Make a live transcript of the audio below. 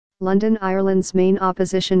London. Ireland's main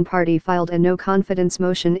opposition party filed a no-confidence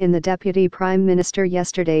motion in the Deputy Prime Minister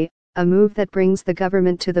yesterday, a move that brings the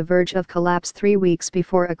government to the verge of collapse 3 weeks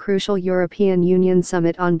before a crucial European Union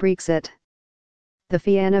summit on Brexit. The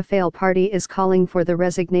Fianna Fáil party is calling for the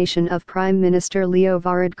resignation of Prime Minister Leo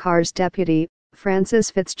Varadkar's deputy,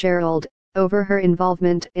 Frances Fitzgerald, over her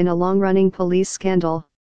involvement in a long-running police scandal.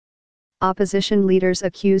 Opposition leaders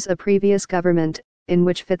accuse a previous government, in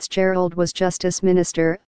which Fitzgerald was Justice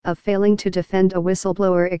Minister, of failing to defend a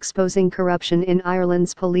whistleblower exposing corruption in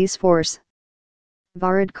Ireland's police force.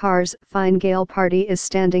 Varadkar's Fine Gael party is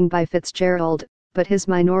standing by Fitzgerald, but his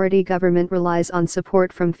minority government relies on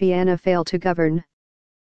support from Fianna Fáil to govern.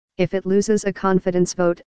 If it loses a confidence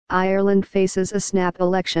vote, Ireland faces a snap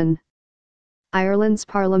election. Ireland's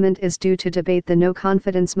Parliament is due to debate the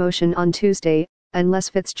no-confidence motion on Tuesday, unless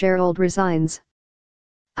Fitzgerald resigns.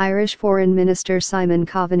 Irish Foreign Minister Simon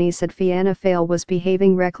Coveney said Fianna Fáil was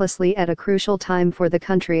behaving recklessly at a crucial time for the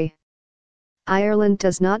country. Ireland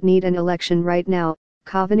does not need an election right now,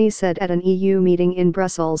 Coveney said at an EU meeting in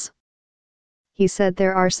Brussels. He said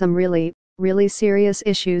there are some really serious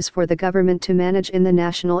issues for the government to manage in the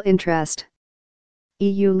national interest.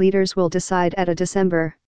 EU leaders will decide at a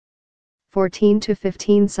December 14 to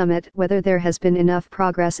 15 summit whether there has been enough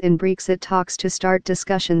progress in Brexit talks to start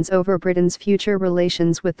discussions over Britain's future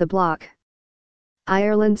relations with the bloc.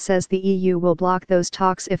 Ireland says the EU will block those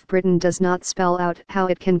talks if Britain does not spell out how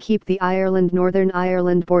it can keep the Northern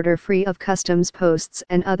Ireland border free of customs posts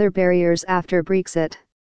and other barriers after Brexit.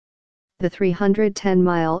 The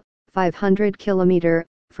 310-mile, 500-kilometre,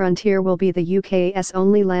 frontier will be the UK's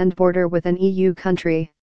only land border with an EU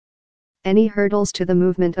country. Any hurdles to the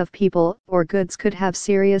movement of people or goods could have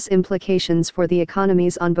serious implications for the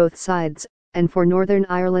economies on both sides, and for Northern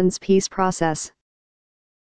Ireland's peace process.